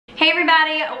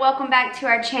everybody, welcome back to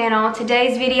our channel.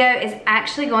 Today's video is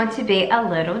actually going to be a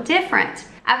little different.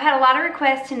 I've had a lot of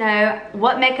requests to know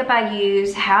what makeup I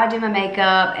use, how I do my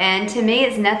makeup, and to me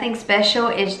it's nothing special.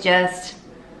 It's just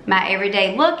my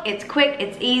everyday look. It's quick,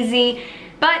 it's easy,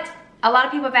 but a lot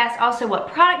of people have asked also what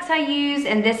products I use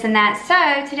and this and that.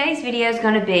 So today's video is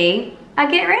going to be a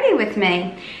get ready with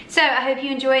me. So I hope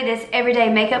you enjoy this everyday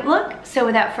makeup look. So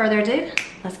without further ado,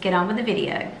 let's get on with the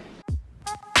video.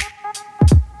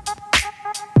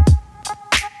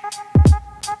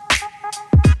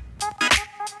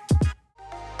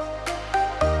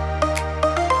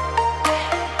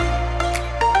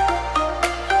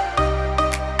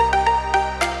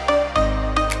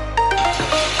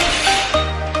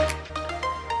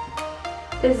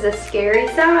 This is a scary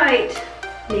sight,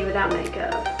 me without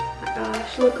makeup. Oh my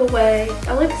gosh, look away.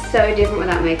 I look so different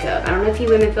without makeup. I don't know if you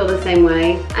women feel the same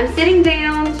way. I'm sitting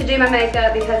down to do my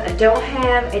makeup because I don't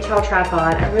have a tall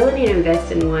tripod. I really need to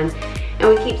invest in one. And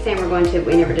we keep saying we're going to, but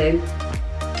we never do.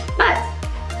 But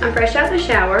I'm fresh out of the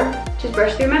shower, just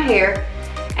brushed through my hair,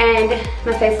 and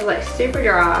my face is like super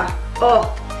dry.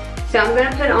 Oh, so I'm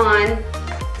gonna put on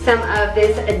some of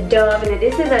this Dove, and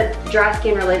this is a dry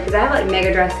skin relief because I have like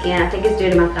mega dry skin. I think it's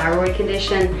due to my thyroid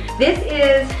condition. This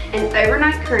is an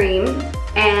overnight cream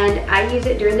and I use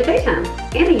it during the daytime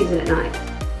and I use it at night.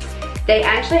 They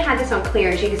actually had this on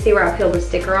clearance. You can see where I peeled the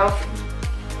sticker off.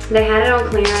 They had it on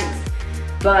clearance,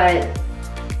 but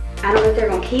I don't know if they're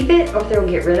gonna keep it or if they're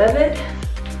gonna get rid of it.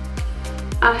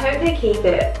 I hope they keep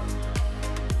it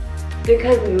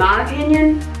because in my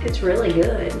opinion, it's really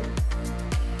good.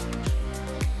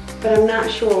 But I'm not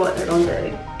sure what they're gonna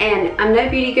do. And I'm no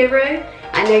beauty guru.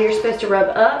 I know you're supposed to rub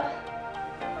up.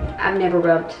 I've never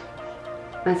rubbed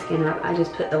my skin up. I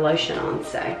just put the lotion on,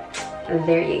 so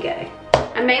there you go.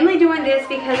 I'm mainly doing this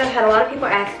because I've had a lot of people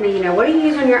ask me, you know, what do you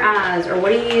use on your eyes? Or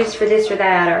what do you use for this or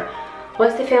that? Or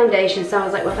what's the foundation? So I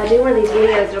was like, well, if I do one of these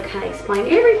videos, it'll kind of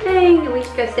explain everything and we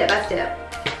just go step by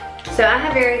step. So I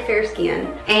have very fair skin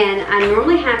and I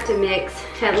normally have to mix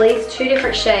at least 2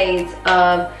 different shades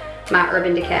of my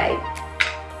Urban Decay,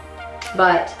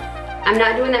 but I'm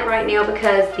not doing that right now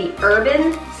because the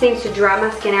Urban seems to dry my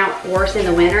skin out worse in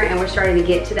the winter and we're starting to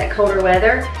get to that colder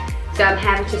weather, so I'm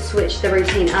having to switch the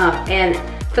routine up. And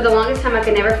for the longest time I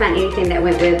could never find anything that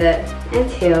went with it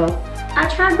until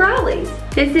I tried Briley's.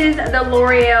 This is the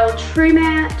L'Oreal True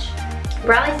Match.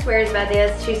 Briley swears by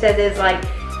this. She says it's like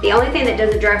the only thing that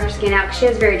doesn't dry her skin out because she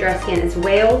has very dry skin as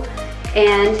well.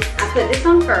 And I put this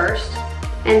on first.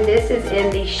 And this is in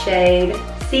the shade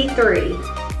C3.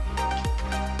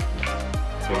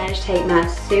 And I just take my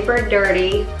super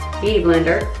dirty beauty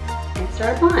blender and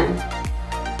start applying.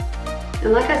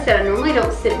 And like I said, I normally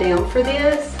don't sit down for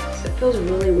this, so it feels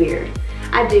really weird.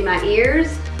 I do my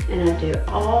ears and I do it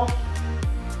all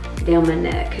down my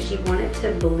neck because you want it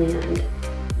to blend.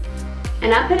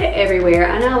 And I put it everywhere.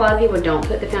 I know a lot of people don't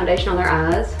put the foundation on their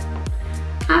eyes.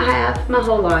 I have my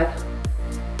whole life.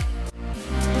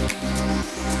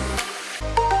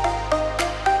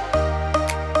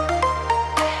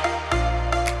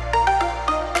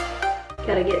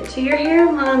 Gotta get to your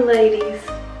hairline, ladies.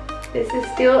 This is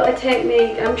still a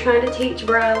technique I'm trying to teach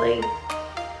Briley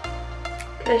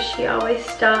because she always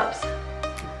stops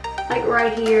like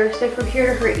right here. So from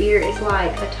here to her ear is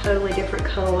like a totally different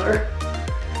color.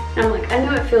 And I'm like, I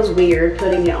know it feels weird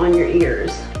putting it on your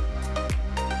ears,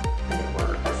 but it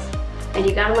works. And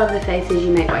you gotta love the faces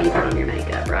you make while you put on your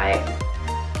makeup, right?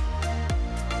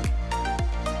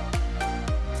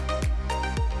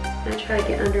 I try to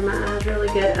get under my eyes really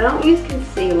good. I don't use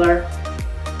concealer.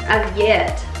 I've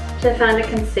yet to find a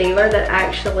concealer that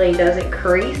actually doesn't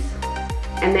crease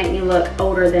and make me look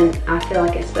older than I feel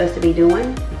like it's supposed to be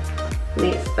doing. I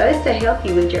mean, it's supposed to help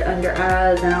you with your under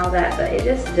eyes and all that, but it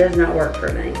just does not work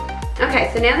for me.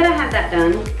 Okay, so now that I have that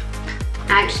done,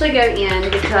 I actually go in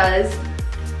because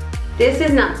this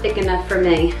is not thick enough for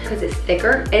me because it's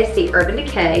thicker. It's the Urban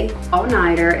Decay All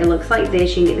Nighter. It looks like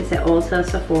this. You can get this at Ulta,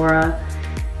 Sephora,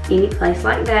 any place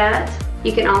like that.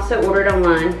 You can also order it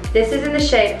online. This is in the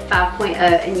shade 5.0,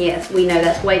 and yes, we know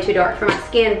that's way too dark for my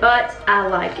skin, but I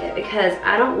like it because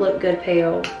I don't look good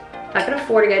pale. If I could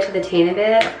afford to go to the tanning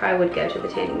bed, I probably would go to the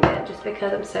tanning bed just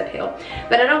because I'm so pale.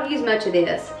 But I don't use much of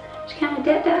this. Just kind of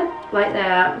dip that like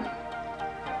that.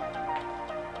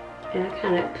 And I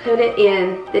kind of put it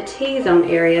in the T-zone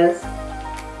areas,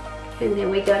 and then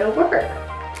we go to work.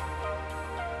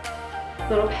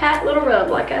 Little pat, little rub,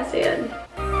 like I said.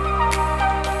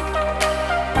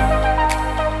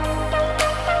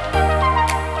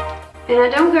 And I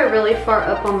don't go really far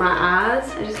up on my eyes.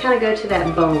 I just kind of go to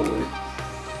that bone. And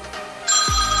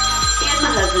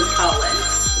my husband's calling.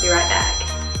 Be right back.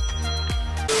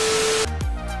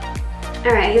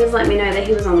 All right, he was letting me know that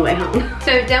he was on the way home.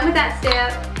 So done with that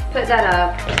step, put that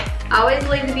up. I always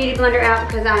leave the beauty blender out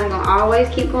because I'm gonna always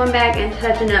keep going back and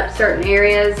touching up certain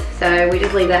areas. So we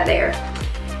just leave that there.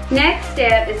 Next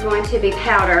step is going to be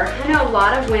powder. I know a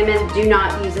lot of women do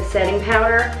not use a setting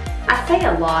powder. I say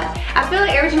a lot. I feel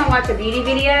like every time I watch a beauty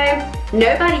video,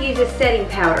 nobody uses setting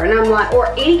powder. And I'm like, or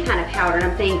any kind of powder,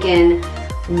 and I'm thinking,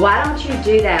 why don't you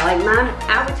do that? Like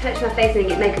I would touch my face and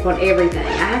get makeup on everything.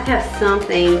 I have to have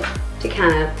something to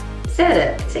kind of set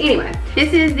it. So anyway,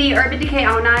 this is the Urban Decay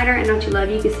All Nighter, and don't you love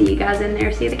it? You can see you guys in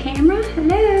there. See the camera?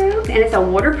 Hello. And it's a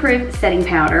waterproof setting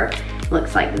powder.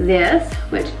 Looks like this,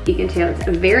 which you can tell it's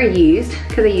very used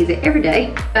because I use it every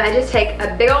day. I just take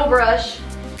a big old brush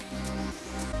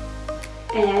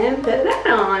and put that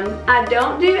on. I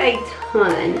don't do a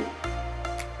ton.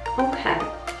 Okay,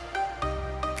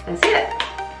 that's it.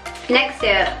 Next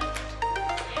step,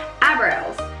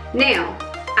 eyebrows. Now,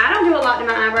 I don't do a lot to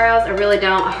my eyebrows. I really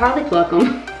don't. I hardly pluck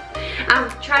them. I'm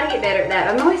trying to get better at that.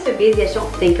 I'm always so busy I just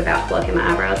don't think about plucking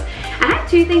my eyebrows. I have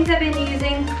two things I've been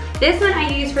using. This one I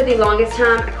used for the longest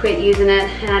time. I quit using it,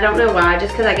 and I don't know why,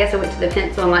 just because I guess I went to the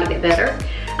pencil and liked it better.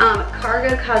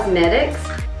 Cargo Cosmetics.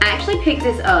 I actually picked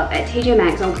this up at TJ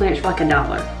Maxx on clearance for like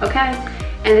 $1, okay?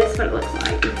 And this is what it looks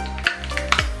like.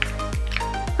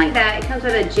 Like that. It comes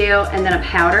with a gel and then a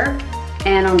powder.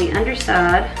 And on the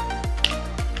underside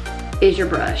is your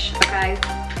brush, okay?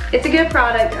 It's a good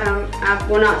product. I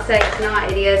will not say it's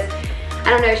not, it is. I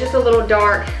don't know, it's just a little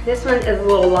dark. This one is a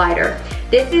little lighter.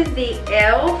 This is the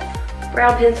e.l.f.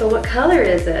 brow pencil. What color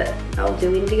is it? Oh,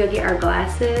 do we need to go get our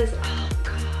glasses? Oh,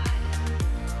 God.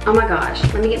 Oh my gosh,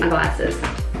 let me get my glasses.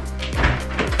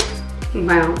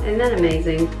 Wow, isn't that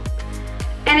amazing?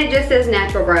 And it just says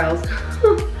natural brows.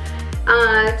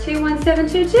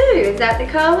 21722, is that the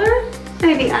color?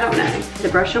 Maybe, I don't know. The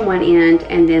brush on one end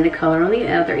and then the color on the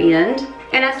other end.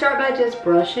 And I start by just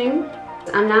brushing.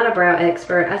 I'm not a brow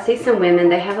expert. I see some women,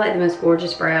 they have like the most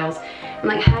gorgeous brows. I'm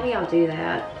like, how do y'all do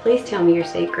that? Please tell me your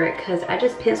secret, because I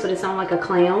just pencil this on like a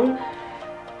clown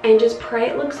and just pray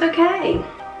it looks okay.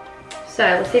 So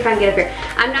let's see if I can get up here.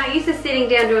 I'm not used to sitting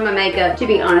down doing my makeup. To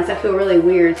be honest, I feel really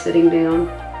weird sitting down.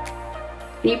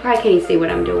 You probably can't see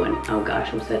what I'm doing. Oh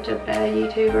gosh, I'm such a bad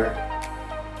YouTuber.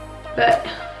 But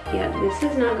yeah, this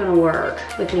is not gonna work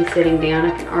with me sitting down,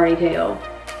 I can already tell.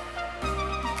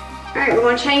 All right, we're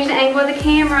gonna change the angle of the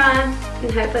camera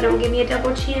and hopefully it don't give me a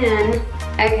double chin.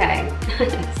 Okay,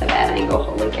 that's a bad angle,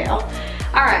 holy cow.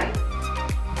 All right,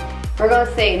 we're gonna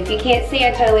see. If you can't see,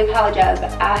 I totally apologize,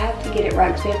 but I have to get it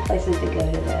right because we have places to go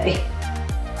today.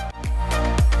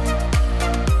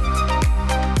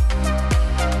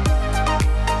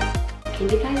 Can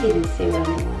you guys even see what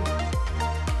I'm doing?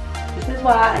 This is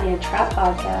why I need a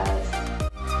tripod, guys.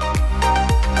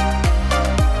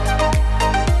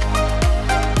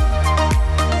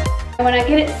 When I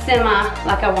get it semi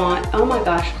like I want, oh my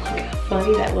gosh, look how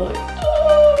funny that looks.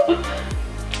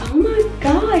 Oh my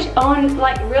gosh, on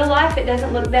like real life it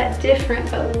doesn't look that different,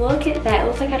 but look at that. It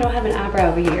looks like I don't have an eyebrow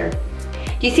over here.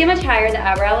 Do you see how much higher the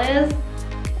eyebrow is?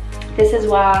 This is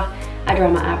why I draw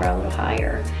my eyebrow a little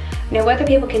higher. Now whether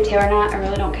people can tell or not, I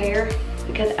really don't care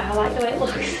because I like the way it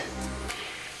looks.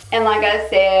 And like I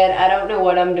said, I don't know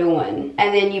what I'm doing.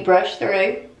 And then you brush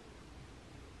through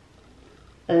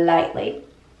lightly.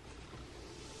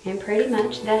 And pretty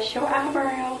much that's your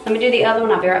eyebrow. Let me do the other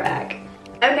one, I'll be right back.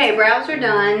 Okay, brows are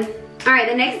done. All right,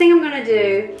 the next thing I'm gonna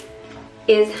do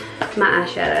is my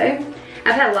eyeshadow.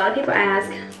 I've had a lot of people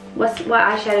ask, what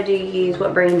eyeshadow do you use?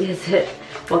 What brand is it?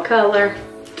 What color?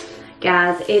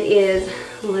 Guys, it is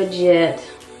legit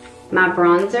my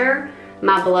bronzer,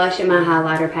 my blush, and my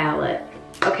highlighter palette.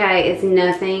 Okay, it's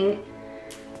nothing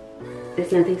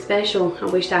special. I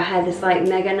wish I had this like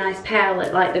mega nice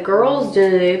palette like the girls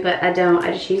do, but I don't.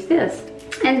 I just use this.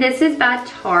 And this is by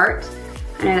Tarte.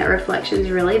 I know that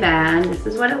reflection's really bad. This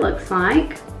is what it looks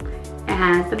like. It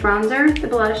has the bronzer, the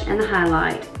blush, and the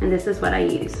highlight. And this is what I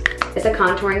use. It's a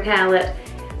contouring palette.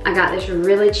 I got this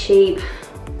really cheap.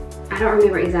 I don't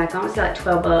remember exactly. I want to say like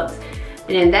 12 bucks.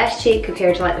 And then that's cheap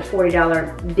compared to like the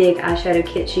 $40 big eyeshadow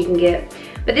kits you can get.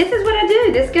 But this is what I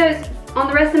do. This goes on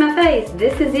the rest of my face.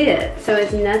 This is it. So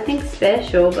it's nothing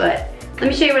special, but let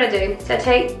me show you what I do. So I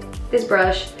take this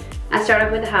brush, I start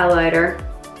off with the highlighter,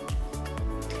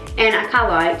 and I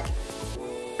highlight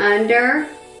under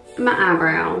my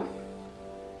eyebrow.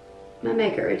 My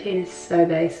makeup routine is so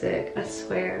basic, I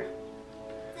swear.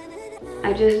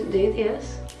 I just do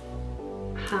this,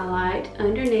 highlight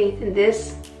underneath, and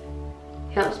this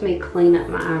helps me clean up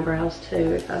my eyebrows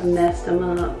too if I've messed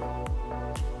them up.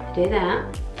 I do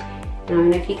that. I don't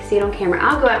know if you can see it on camera.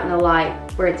 I'll go out in the light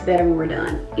where it's better when we're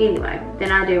done. Anyway,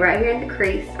 then I do right here in the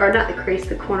crease, or not the crease,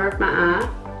 the corner of my eye.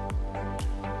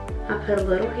 I put a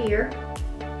little here,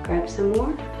 grab some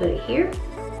more, put it here.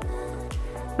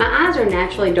 My eyes are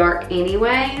naturally dark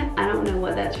anyway. I don't know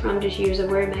what that's from, just years of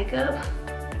wearing makeup.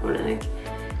 I don't know.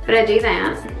 But I do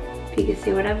that, if you can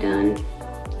see what I've done.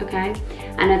 Okay,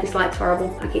 I know this light's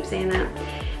horrible, I keep saying that.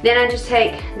 Then I just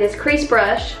take this crease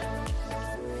brush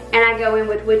and I go in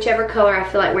with whichever color I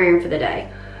feel like wearing for the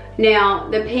day. Now,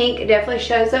 the pink definitely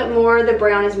shows up more, the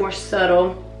brown is more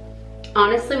subtle.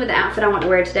 Honestly, with the outfit I want to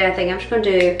wear today, I think I'm just gonna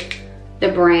do the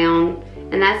brown,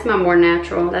 and that's my more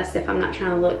natural. That's if I'm not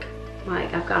trying to look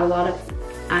like I've got a lot of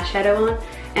eyeshadow on.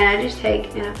 And I just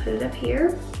take and I put it up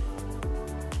here.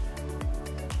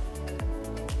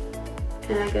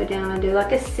 And I go down and do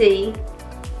like a C.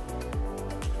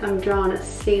 I'm drawing a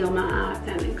C on my eye, if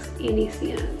that makes any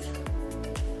sense.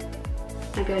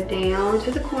 I go down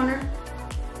to the corner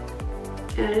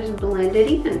and I just blend it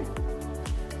in.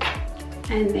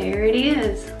 And there it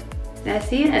is.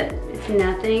 That's it. It's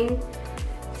nothing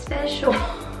special.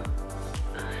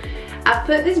 I've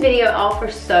put this video off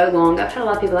for so long. I've had a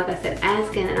lot of people, like I said,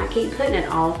 asking, and I keep putting it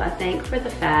off, I think, for the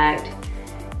fact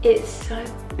it's so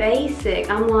basic.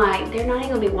 I'm like, they're not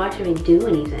even gonna be watching me do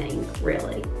anything,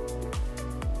 really.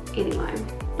 Anyway,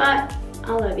 but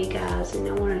I love you guys, and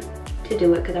I wanted to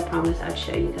do it because I promised I'd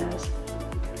show you guys.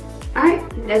 All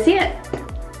right, that's it.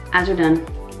 Eyes are done.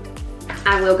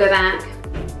 I will go back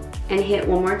and hit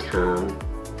one more time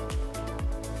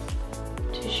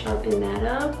to sharpen that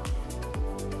up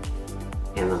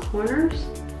and my corners,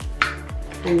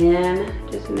 and then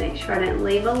just make sure I didn't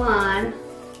leave a line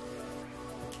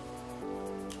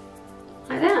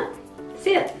like that. That's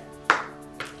it.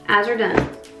 Eyes are done.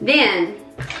 Then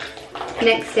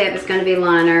next step is going to be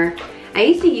liner. I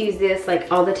used to use this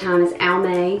like all the time. It's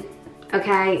Almay,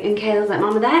 okay? And Kayla's like,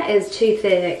 Mama, that is too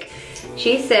thick.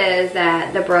 She says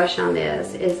that the brush on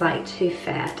this is like too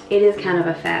fat. It is kind of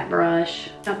a fat brush.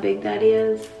 How big that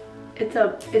is? It's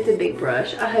a big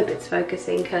brush. I hope it's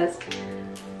focusing because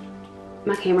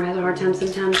my camera has a hard time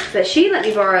sometimes. But she let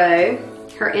me borrow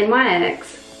her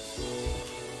NYX.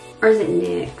 Or is it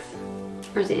NYX?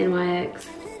 Or is it NYX?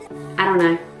 I don't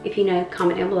know. If you know,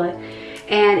 comment down below.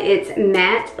 And it's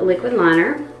matte liquid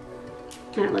liner.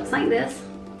 And it looks like this.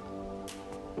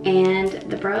 And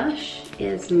the brush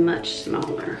is much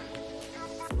smaller.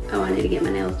 Oh, I need to get my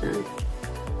nails done.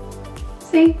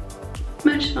 See?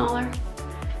 Much smaller.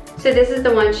 So this is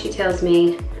the one she tells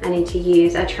me I need to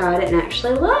use. I tried it and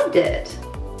actually loved it.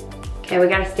 Okay, we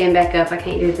gotta stand back up. I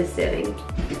can't do this sitting.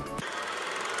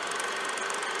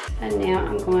 And now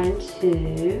I'm going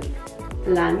to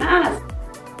line my eyes.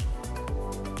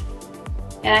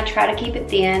 And I try to keep it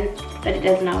thin, but it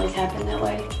doesn't always happen that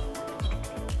way.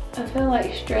 I feel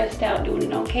like stressed out doing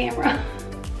it on camera.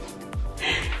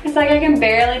 It's like I can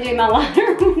barely do my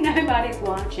liner when nobody's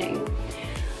watching.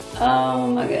 Oh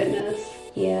my goodness.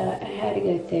 Yeah, I had to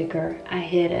go thicker. I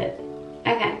hit it.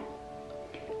 Okay,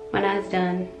 one eye's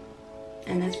done,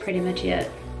 and that's pretty much it.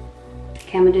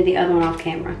 Okay, I'm gonna do the other one off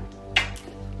camera.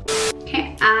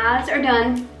 Okay, eyes are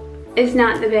done. It's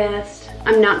not the best.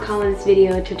 I'm not calling this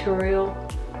video a tutorial.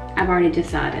 I've already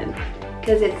decided,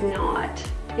 because it's not.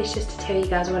 It's just to tell you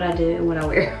guys what I do and what I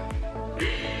wear.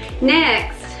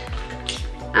 Next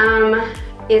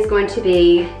is going to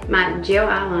be my gel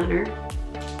eyeliner.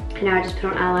 Now I just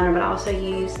put on eyeliner, but I also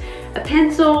use a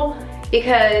pencil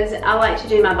because I like to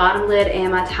do my bottom lid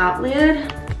and my top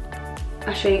lid.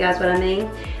 I'll show you guys what I mean.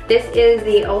 This is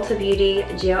the Ulta Beauty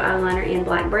gel eyeliner in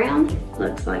black brown.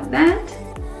 Looks like that.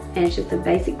 And it's just a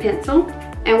basic pencil.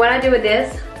 And what I do with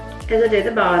this is I do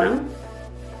the bottom.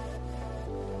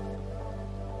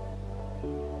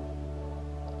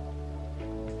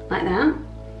 Like that.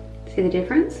 See the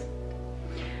difference?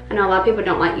 I know a lot of people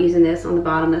don't like using this on the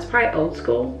bottom. That's probably old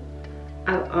school.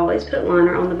 I always put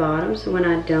liner on the bottom, so when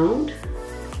I don't,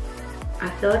 I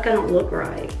feel like I don't look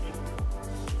right.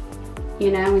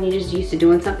 You know, when you're just used to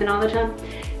doing something all the time.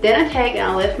 Then I take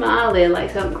and I lift my eyelid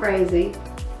like something crazy,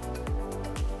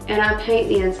 and I paint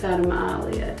the inside of my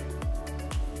eyelid.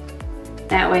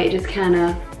 That way it just kind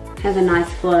of has a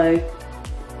nice flow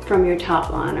from your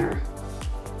top liner.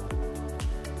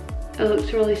 It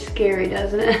looks really scary,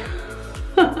 doesn't it?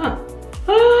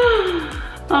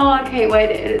 Oh, I can't wait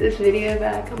to edit this video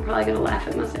back. I'm probably gonna laugh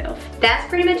at myself. That's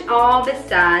pretty much all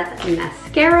besides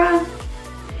mascara.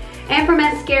 And for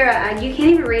mascara, you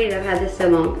can't even read it. I've had this so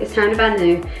long. It's time to buy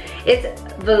new. It's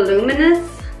Voluminous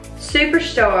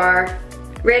Superstar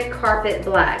Red Carpet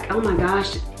Black. Oh my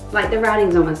gosh, like the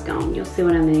writing's almost gone. You'll see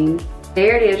what I mean.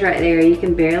 There it is right there. You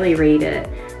can barely read it.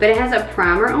 But it has a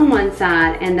primer on one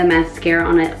side and the mascara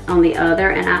on it on the other,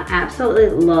 and I absolutely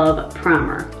love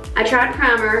primer. I tried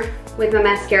primer with my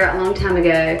mascara a long time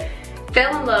ago,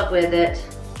 fell in love with it,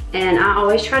 and I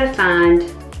always try to find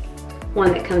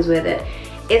one that comes with it.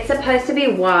 It's supposed to be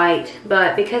white,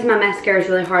 but because my mascara is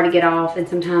really hard to get off and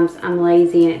sometimes I'm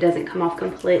lazy and it doesn't come off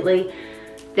completely,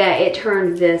 that it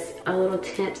turns this a little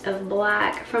tint of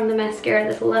black from the mascara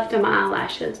that's left on my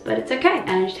eyelashes, but it's okay.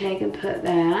 I just take and put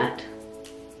that.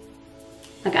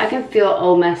 Like, I can feel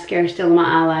old mascara still in my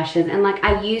eyelashes, and like,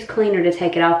 I use cleaner to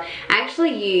take it off. I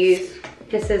actually use,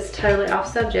 this is totally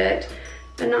off subject,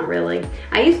 but not really.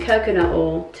 I use coconut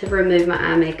oil to remove my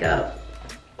eye makeup,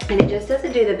 and it just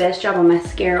doesn't do the best job on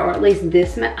mascara, or at least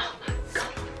this, oh my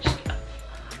gosh.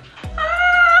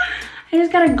 I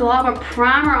just got a glob of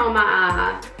primer on my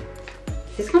eye.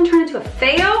 Is this gonna turn into a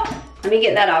fail? Let me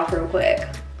get that off real quick.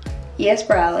 Yes,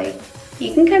 Briley,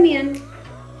 you can come in.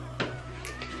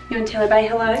 You wanna tell everybody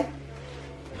hello?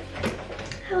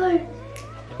 Hello.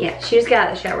 Yeah, she just got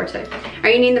out of the shower too. Are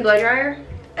you needing the blow dryer?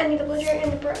 I need the blow dryer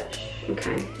and the brush.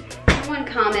 Okay. Someone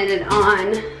commented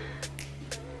on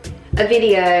a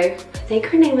video, I think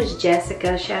her name was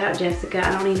Jessica. Shout out Jessica.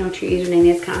 I don't even know what your username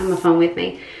is, kind of on my phone with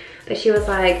me. But she was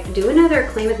like, do another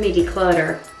Clean With Me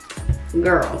declutter.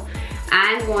 Girl,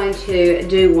 I'm going to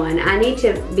do one. I need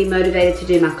to be motivated to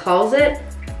do my closet.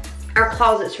 Our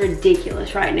closet's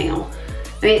ridiculous right now.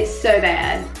 I mean, it's so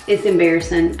bad. It's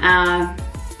embarrassing. I'm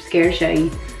scared to show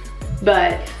you.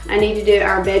 But I need to do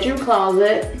our bedroom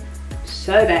closet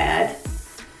so bad.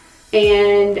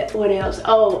 And what else?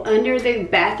 Oh, under the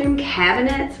bathroom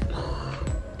cabinets,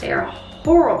 they're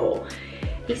horrible.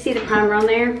 You see the primer on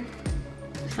there?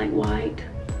 It's like white.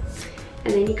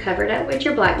 And then you cover it up with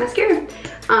your black mascara.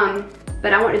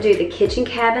 But I want to do the kitchen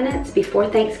cabinets before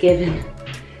Thanksgiving.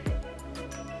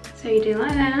 So you do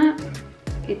like that.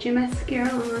 Get your mascara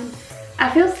on. I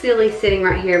feel silly sitting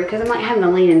right here because I'm like having to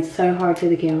lean in so hard to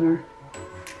the counter.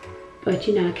 But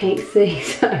you know, I can't see,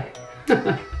 so. What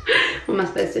am I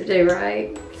supposed to do,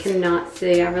 right? I cannot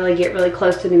see. I really get really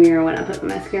close to the mirror when I put my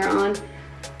mascara on.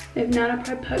 If not, I'll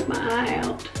probably poke my eye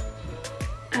out.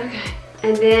 Okay,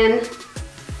 and then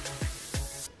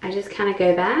I just kind of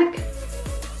go back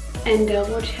and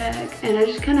double check, and I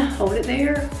just kind of hold it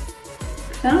there.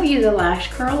 Cause I don't use a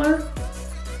lash curler.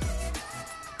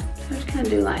 So I just kind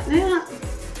of do like that.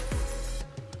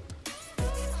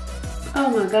 Oh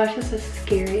my gosh, that's a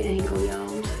scary angle, y'all.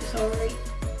 I'm so sorry.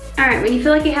 All right, when you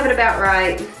feel like you have it about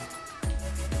right,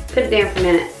 put it down for a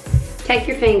minute. Take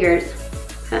your fingers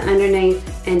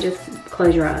underneath and just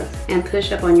close your eyes and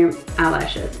push up on your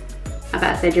eyelashes. I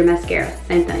about said your mascara,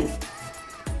 same thing.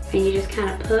 And you just kind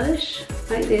of push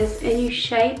like this and you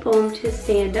shape them to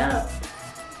stand up.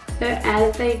 So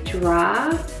as they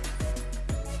dry,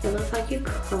 it looks like you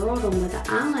curled them with an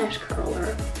eyelash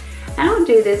curler. I don't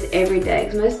do this every day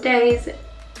because most days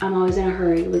I'm always in a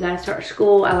hurry. We gotta start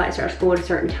school. I like to start school at a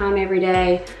certain time every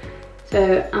day.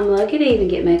 So I'm lucky to even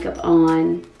get makeup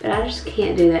on, but I just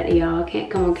can't do that to y'all. I can't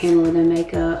come on camera with no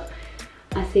makeup.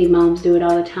 I see moms do it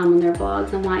all the time on their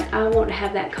vlogs. I'm like, I want to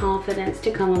have that confidence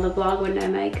to come on the vlog with no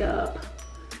makeup,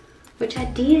 which I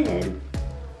did.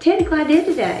 Technically I did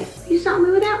today. You saw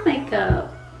me without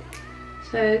makeup.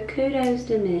 So kudos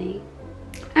to me.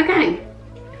 Okay.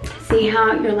 See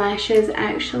how your lashes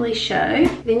actually show.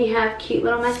 Then you have cute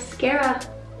little mascara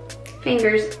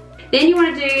fingers. Then you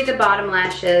want to do the bottom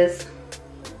lashes.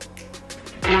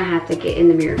 And I have to get in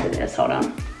the mirror for this, hold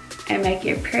on. And make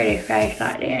your pretty face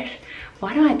like this.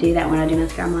 Why do I do that when I do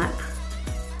mascara? I'm like,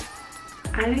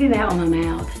 I do that on my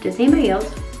mouth. Does anybody else?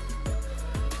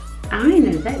 I don't even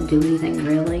know, does that do anything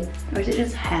really? Or is it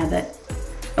just habit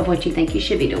of what you think you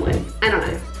should be doing? I don't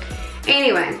know.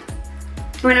 Anyway.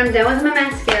 When I'm done with my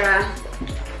mascara,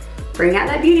 bring out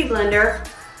that beauty blender,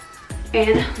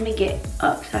 and let me get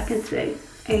up so I can see.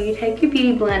 And you take your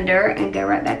beauty blender and go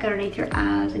right back underneath your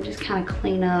eyes and just kind of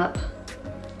clean up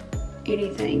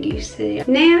anything you see.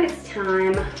 Now it's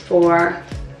time for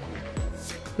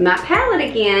my palette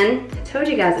again. I told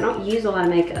you guys I don't use a lot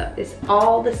of makeup. It's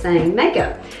all the same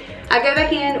makeup. I go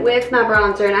back in with my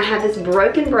bronzer and I have this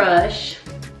broken brush.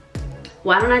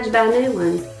 Why don't I just buy a new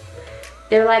one?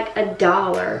 They're like $1,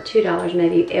 $2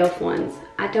 maybe, e.l.f. ones.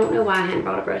 I don't know why I hadn't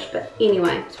brought a brush, but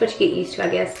anyway, it's what you get used to, I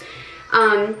guess.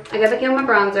 I go back in with my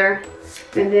bronzer,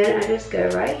 and then I just go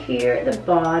right here at the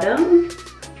bottom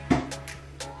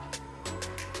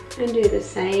and do the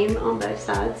same on both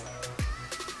sides.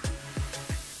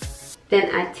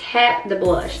 Then I tap the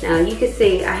blush. Now you can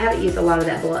see I haven't used a lot of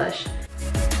that blush.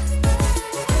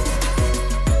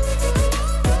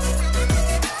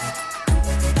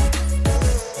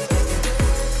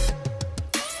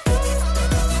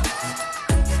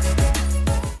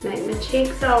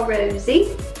 cheeks all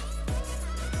rosy.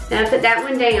 Then I put that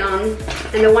one down,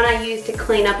 and the one I used to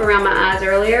clean up around my eyes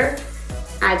earlier,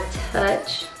 I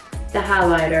touch the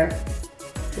highlighter.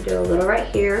 I do a little right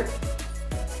here,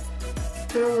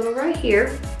 and a little right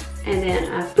here, and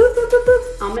then I boop, boop, boop,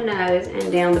 boop on my nose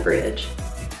and down the bridge.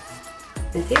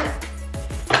 That's it.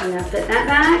 And I put that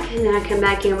back, and then I come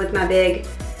back in with my big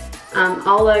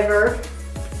all over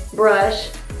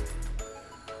brush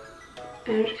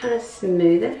and just kind of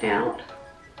smooth it out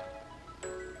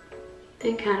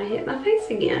and kind of hit my face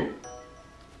again.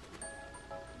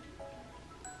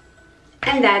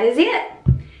 And that is it.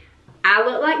 I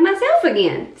look like myself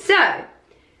again. So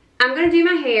I'm gonna do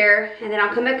my hair, and then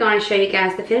I'll come back on and show you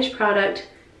guys the finished product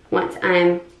once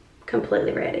I'm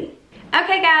completely ready.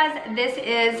 Okay guys, this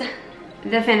is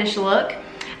the finished look.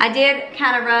 I did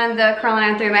kind of run the curling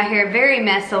iron through my hair very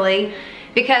messily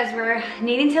because we're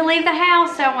needing to leave the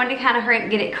house, so I wanted to kind of hurry up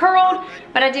and get it curled,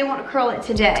 but I did want to curl it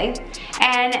today.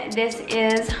 And this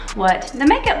is what the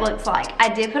makeup looks like. I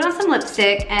did put on some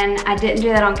lipstick, and I didn't do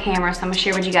that on camera, so I'm gonna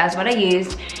share with you guys what I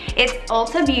used. It's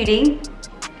Ulta Beauty.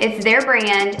 It's their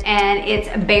brand, and it's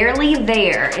Barely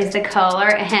There is the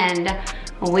color, and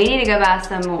we need to go buy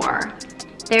some more.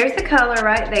 There's the color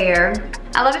right there.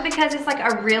 I love it because it's like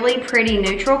a really pretty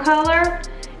neutral color.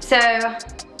 So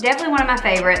definitely one of my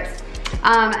favorites.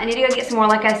 I need to go get some more,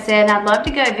 like I said, and I'd love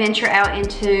to go venture out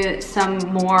into some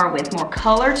more with more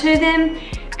color to them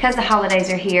because the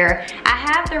holidays are here. I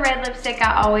have the red lipstick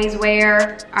I always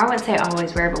wear. I wouldn't say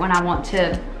always wear, but when I want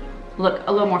to look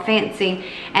a little more fancy,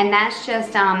 and that's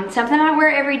just something I wear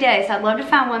every day. So I'd love to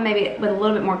find one maybe with a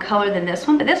little bit more color than this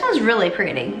one, but this one's really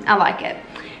pretty. I like it.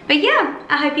 But yeah,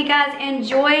 I hope you guys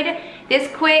enjoyed this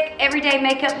quick everyday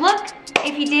makeup look.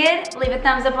 If you did, leave a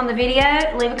thumbs up on the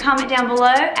video, leave a comment down below,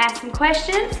 ask some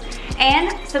questions,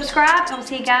 and subscribe, and we'll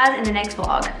see you guys in the next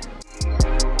vlog.